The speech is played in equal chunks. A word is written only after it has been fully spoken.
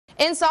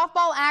In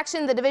softball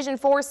action, the Division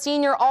IV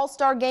Senior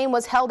All-Star Game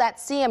was held at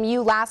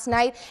CMU last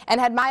night and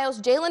had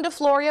Mayo's Jalen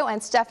DeFlorio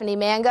and Stephanie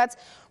Manguts,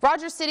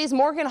 Rogers City's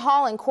Morgan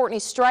Hall and Courtney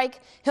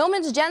Strike,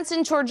 Hillman's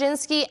Jensen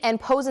Chorginski, and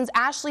Posen's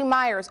Ashley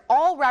Myers,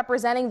 all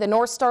representing the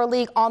North Star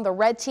League on the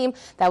red team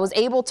that was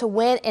able to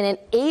win in an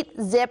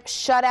 8-zip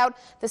shutout.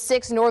 The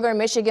 6 Northern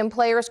Michigan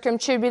players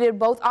contributed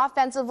both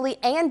offensively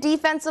and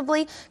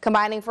defensively,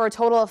 combining for a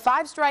total of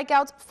 5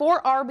 strikeouts,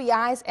 4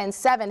 RBIs, and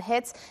 7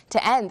 hits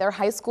to end their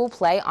high school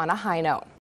play on a high note.